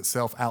expresses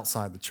itself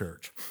outside the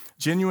church.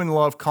 Genuine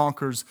love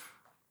conquers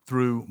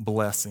through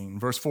blessing.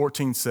 Verse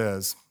 14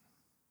 says,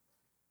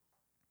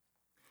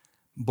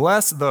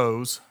 "Bless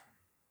those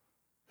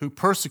who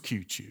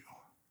persecute you.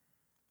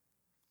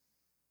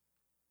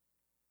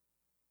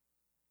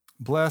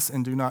 Bless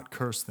and do not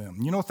curse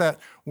them." You know what that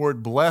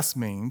word bless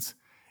means?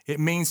 It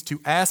means to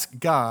ask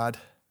God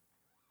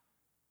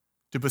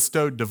to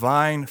bestow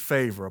divine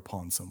favor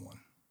upon someone.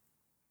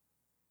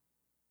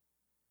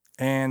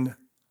 And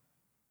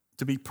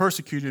to be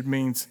persecuted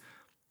means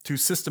to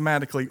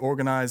systematically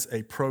organize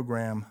a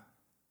program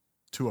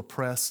to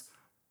oppress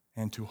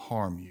and to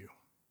harm you.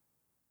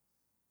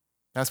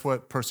 That's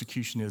what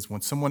persecution is,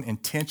 when someone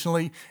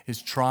intentionally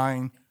is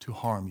trying to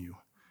harm you.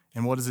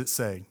 And what does it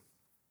say?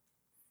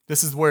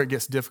 This is where it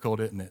gets difficult,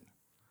 isn't it?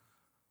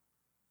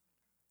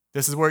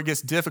 This is where it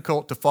gets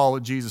difficult to follow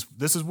Jesus.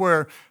 This is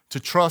where to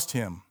trust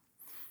him,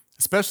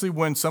 especially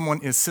when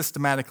someone is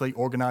systematically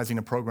organizing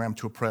a program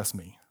to oppress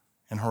me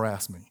and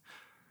harass me.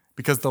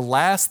 Because the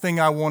last thing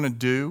I want to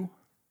do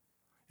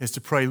is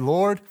to pray,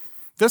 "Lord,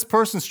 this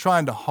person's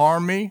trying to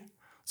harm me,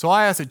 so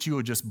I ask that you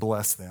would just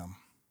bless them.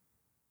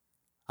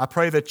 I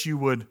pray that you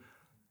would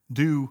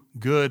do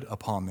good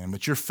upon them,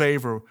 that your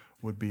favor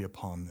would be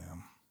upon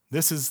them."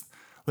 This is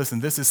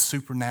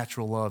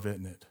supernatural love,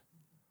 isn't it?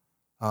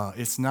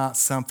 It's not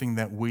something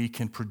that we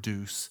can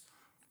produce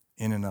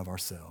in and of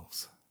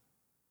ourselves.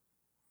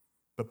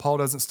 But Paul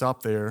doesn't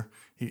stop there.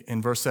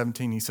 In verse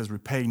 17, he says,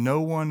 "Repay no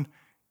one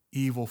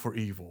evil for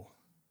evil,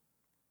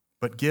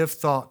 but give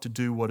thought to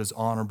do what is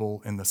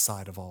honorable in the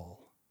sight of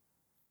all."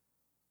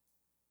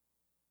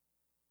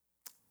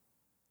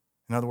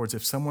 In other words,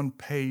 if someone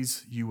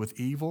pays you with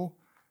evil,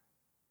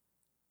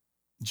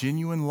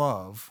 genuine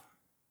love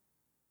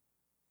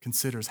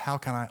considers, how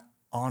can I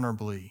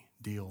honorably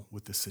deal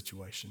with this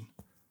situation?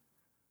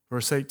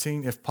 Verse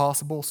 18, "If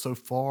possible, so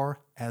far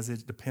as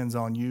it depends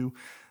on you,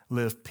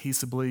 live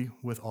peaceably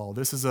with all."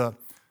 This is a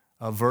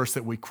verse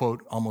that we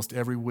quote almost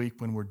every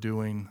week when we're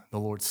doing the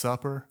Lord's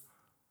Supper,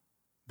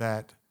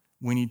 that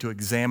we need to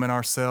examine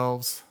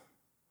ourselves.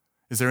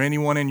 Is there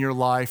anyone in your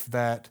life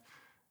that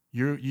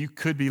you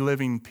could be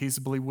living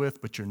peaceably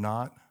with, but you're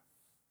not?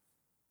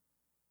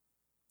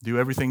 Do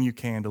everything you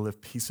can to live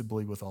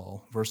peaceably with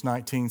all. Verse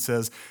 19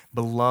 says,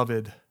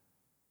 "Beloved,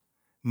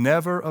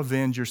 never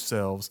avenge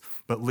yourselves,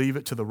 but leave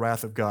it to the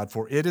wrath of God.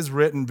 For it is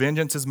written,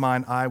 'Vengeance is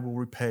mine, I will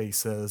repay,'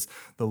 says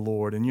the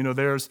Lord." And you know,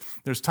 there's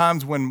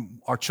times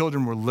when our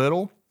children were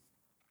little,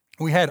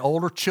 we had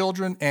older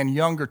children and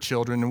younger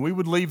children, and we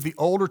would leave the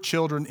older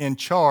children in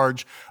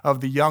charge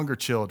of the younger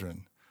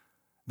children.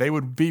 They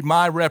would be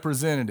my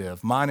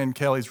representative, mine and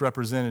Kelly's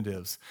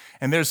representatives.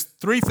 And there's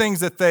two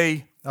things that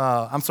they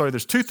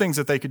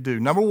could do.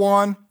 Number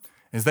one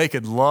is they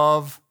could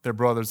love their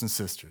brothers and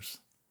sisters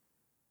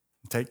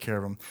and take care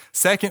of them.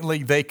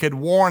 Secondly, they could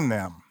warn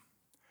them.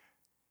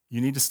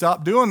 You need to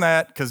stop doing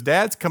that because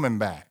Dad's coming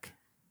back.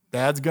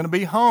 Dad's going to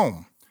be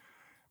home.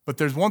 But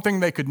there's one thing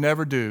they could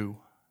never do,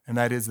 and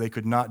that is they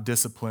could not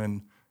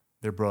discipline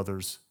their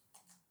brothers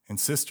and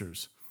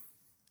sisters.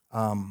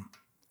 And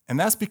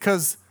that's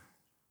because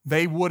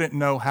they wouldn't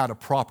know how to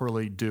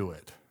properly do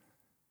it.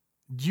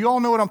 Do you all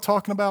know what I'm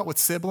talking about with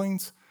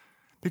siblings?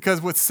 Because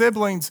with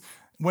siblings,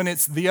 when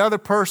it's the other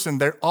person,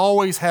 they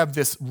always have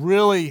this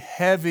really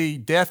heavy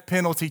death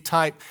penalty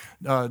type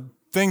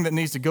thing that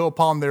needs to go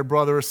upon their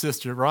brother or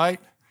sister, right?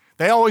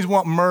 They always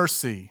want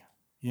mercy,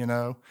 you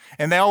know?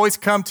 And they always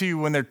come to you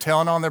when they're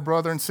telling on their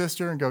brother and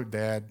sister and go,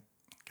 "Dad,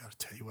 I got to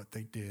tell you what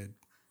they did."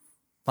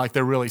 Like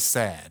they're really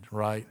sad,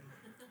 right?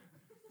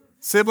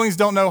 Siblings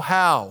don't know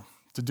how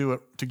to do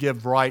it, to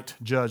give right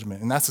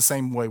judgment. And that's the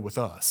same way with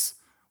us,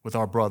 with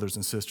our brothers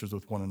and sisters,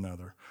 with one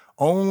another.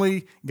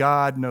 Only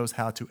God knows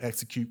how to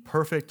execute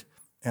perfect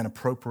and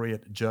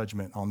appropriate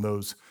judgment on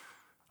those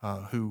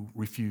who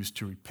refuse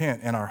to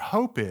repent. And our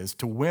hope is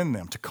to win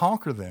them, to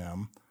conquer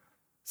them,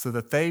 so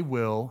that they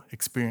will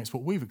experience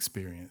what we've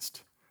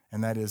experienced,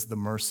 and that is the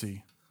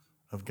mercy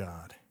of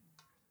God.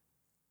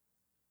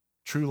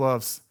 True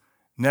love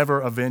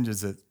never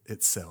avenges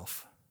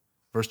itself.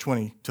 Verse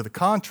 20, "To the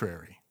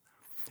contrary,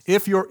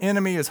 if your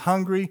enemy is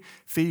hungry,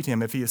 feed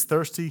him. If he is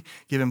thirsty,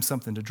 give him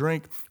something to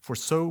drink.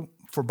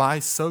 For by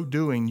so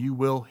doing, you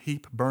will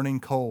heap burning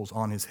coals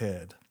on his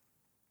head.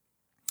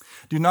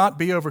 Do not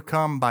be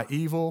overcome by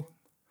evil,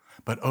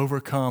 but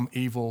overcome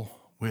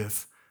evil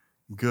with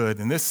good."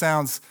 And this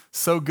sounds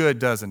so good,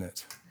 doesn't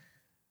it?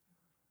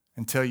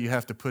 Until you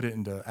have to put it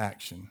into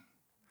action.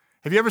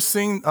 Have you ever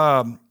seen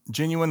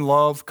genuine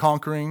love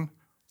conquering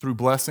through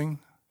blessing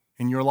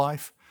in your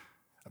life?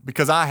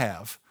 Because I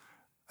have.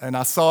 And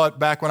I saw it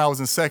back when I was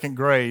in second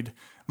grade.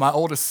 my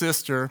oldest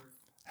sister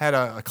had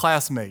a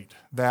classmate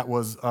that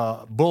was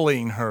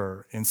bullying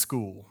her in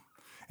school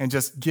and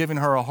just giving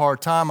her a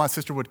hard time. My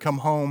sister would come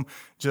home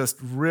just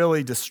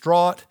really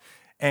distraught.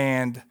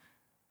 And,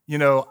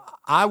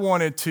 I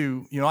wanted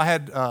to, I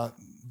had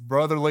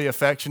brotherly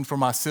affection for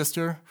my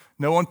sister.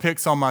 No one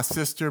picks on my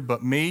sister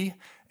but me.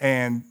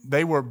 And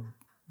they were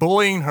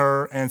bullying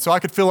her. And so I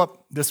could feel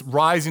up this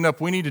rising up.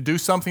 We need to do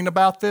something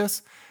about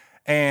this.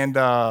 And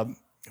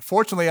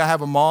fortunately, I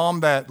have a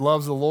mom that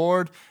loves the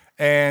Lord.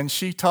 And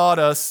she taught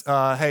us,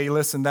 hey,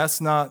 listen, that's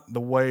not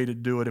the way to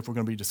do it if we're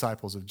going to be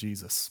disciples of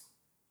Jesus.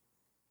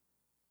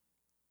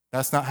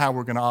 That's not how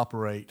we're going to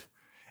operate.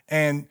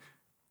 And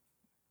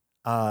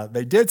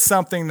they did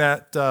something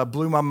that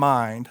blew my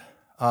mind.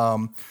 My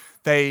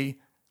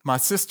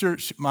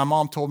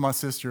mom told my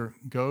sister,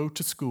 go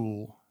to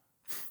school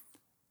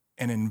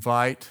and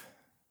invite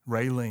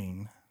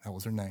Raylene, that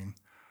was her name,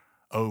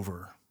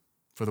 over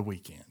for the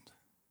weekend.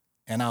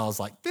 And I was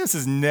like, this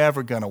is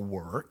never going to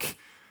work.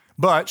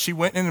 But she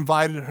went and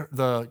invited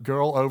the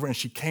girl over, and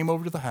she came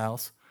over to the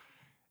house.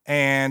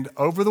 And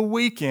over the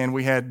weekend,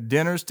 we had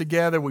dinners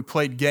together. We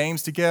played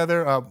games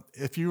together.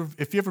 If you've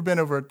ever been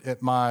over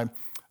at my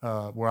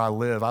where I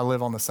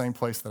live on the same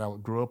place that I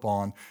grew up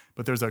on.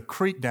 But there's a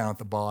creek down at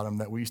the bottom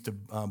that we used to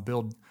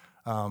build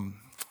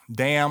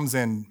dams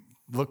and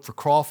look for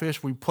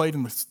crawfish. We played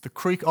in the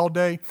creek all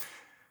day.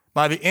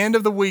 By the end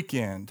of the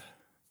weekend,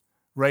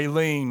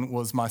 Raylene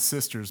was my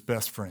sister's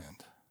best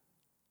friend.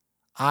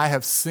 I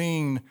have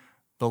seen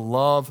the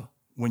love,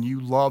 when you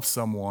love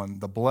someone,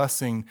 the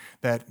blessing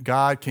that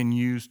God can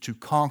use to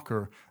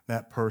conquer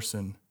that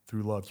person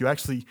through love. You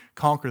actually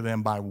conquer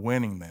them by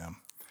winning them.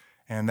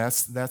 And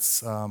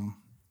that's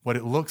what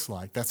it looks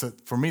like.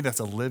 For me, that's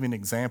a living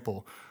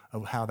example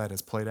of how that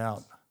has played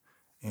out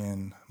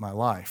in my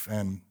life.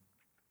 And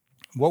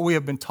what we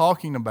have been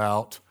talking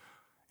about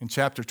in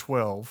chapter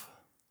 12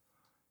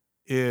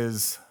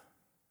 is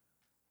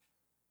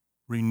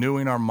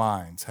renewing our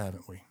minds,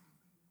 haven't we?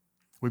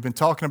 We've been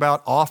talking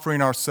about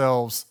offering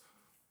ourselves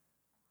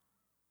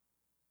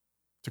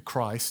to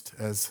Christ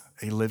as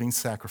a living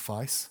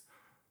sacrifice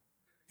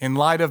in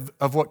light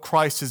of what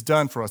Christ has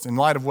done for us, in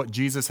light of what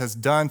Jesus has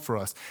done for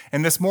us.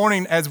 And this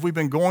morning, as we've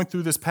been going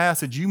through this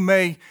passage, you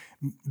may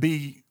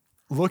be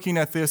looking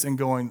at this and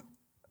going,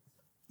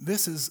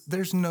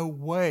 there's no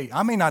way.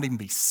 I may not even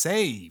be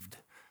saved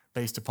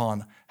based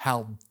upon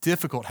how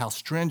difficult, how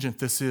stringent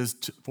this is,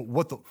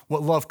 what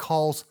love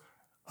calls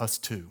us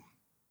to.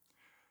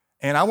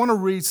 And I want to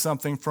read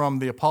something from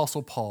the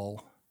Apostle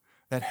Paul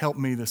that helped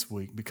me this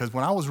week, because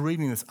when I was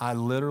reading this, I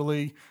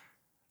literally,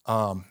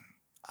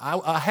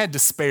 I had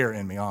despair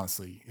in me,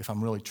 honestly, if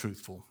I'm really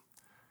truthful.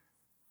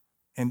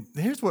 And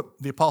here's what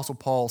the Apostle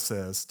Paul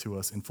says to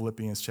us in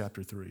Philippians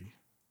chapter 3,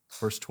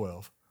 verse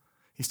 12.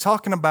 He's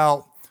talking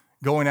about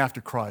going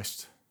after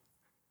Christ.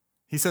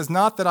 He says,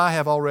 not that I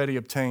have already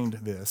obtained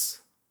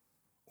this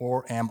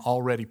or am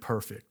already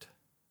perfect.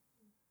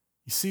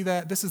 You see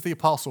that? This is the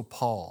Apostle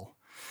Paul.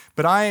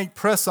 But I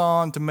press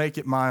on to make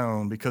it my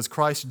own because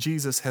Christ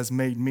Jesus has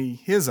made me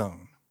his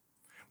own.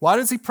 Why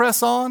does he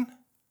press on?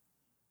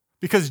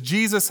 Because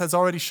Jesus has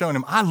already shown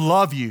him, I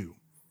love you.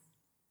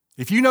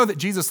 If you know that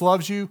Jesus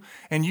loves you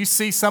and you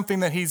see something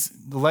that he's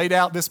laid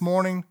out this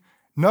morning,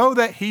 know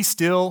that he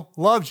still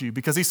loves you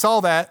because he saw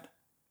that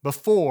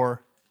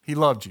before he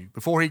loved you,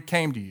 before he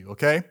came to you,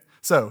 okay?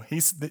 So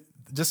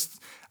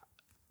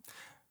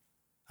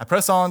I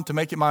press on to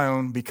make it my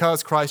own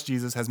because Christ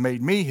Jesus has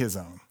made me his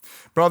own.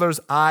 Brothers,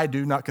 I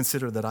do not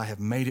consider that I have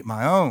made it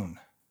my own.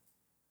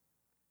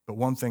 But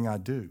one thing I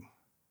do,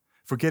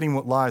 forgetting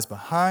what lies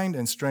behind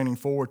and straining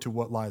forward to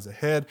what lies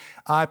ahead,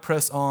 I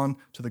press on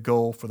to the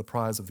goal for the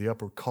prize of the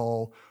upward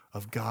call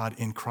of God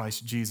in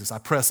Christ Jesus. I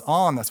press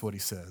on, that's what he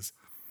says.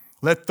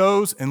 Let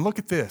those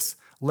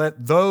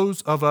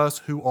of us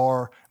who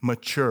are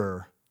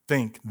mature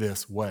think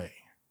this way.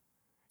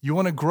 You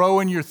want to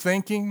grow in your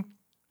thinking?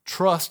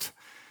 Trust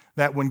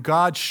that when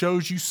God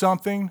shows you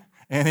something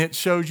and it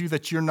shows you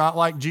that you're not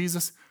like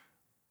Jesus,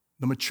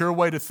 the mature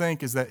way to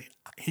think is that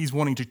he's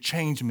wanting to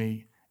change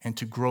me and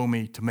to grow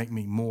me, to make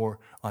me more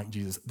like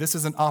Jesus. This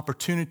is an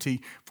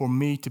opportunity for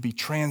me to be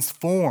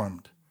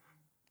transformed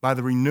by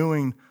the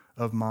renewing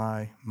of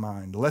my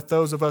mind. Let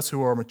those of us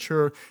who are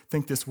mature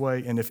think this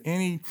way, and if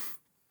in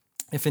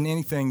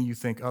anything you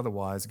think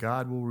otherwise,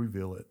 God will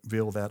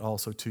reveal that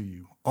also to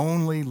you.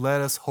 Only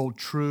let us hold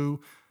true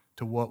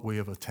to what we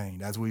have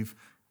attained. As we've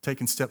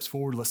taken steps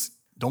forward,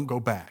 don't go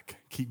back.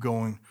 Keep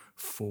going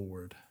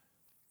forward.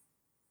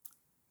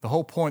 The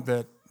whole point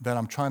that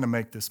I'm trying to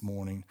make this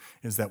morning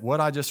is that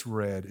what I just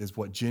read is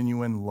what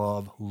genuine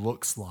love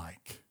looks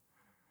like.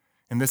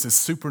 And this is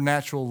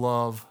supernatural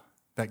love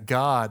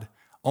that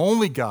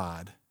only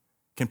God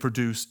can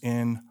produce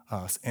in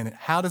us. And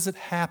how does it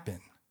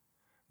happen?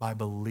 By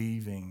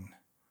believing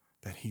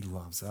that he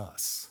loves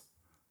us.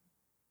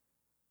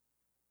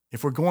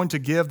 If we're going to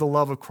give the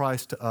love of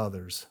Christ to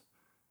others,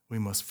 we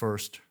must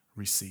first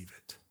receive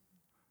it.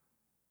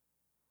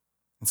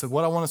 And so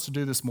what I want us to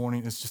do this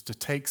morning is just to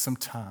take some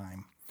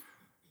time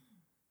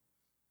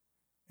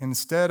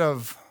instead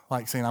of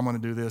like saying, I'm going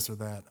to do this or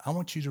that, I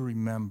want you to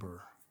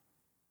remember.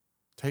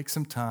 Take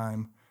some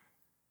time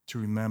to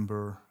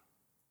remember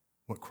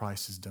what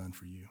Christ has done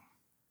for you.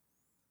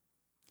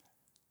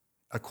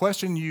 A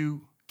question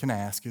you can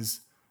ask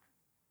is,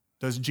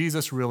 does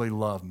Jesus really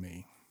love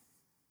me?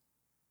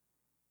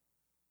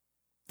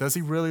 Does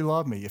he really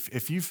love me?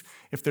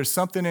 If there's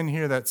something in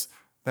here that's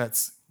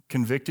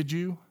convicted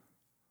you,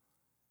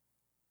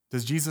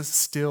 does Jesus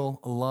still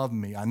love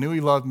me? I knew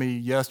he loved me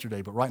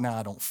yesterday, but right now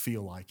I don't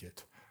feel like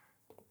it.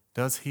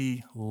 Does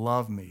he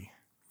love me?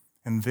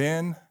 And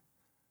then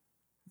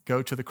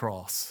go to the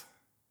cross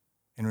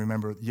and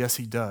remember, yes,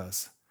 he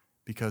does,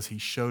 because he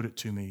showed it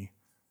to me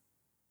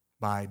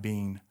by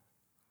being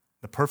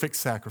the perfect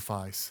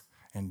sacrifice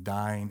and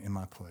dying in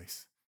my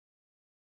place.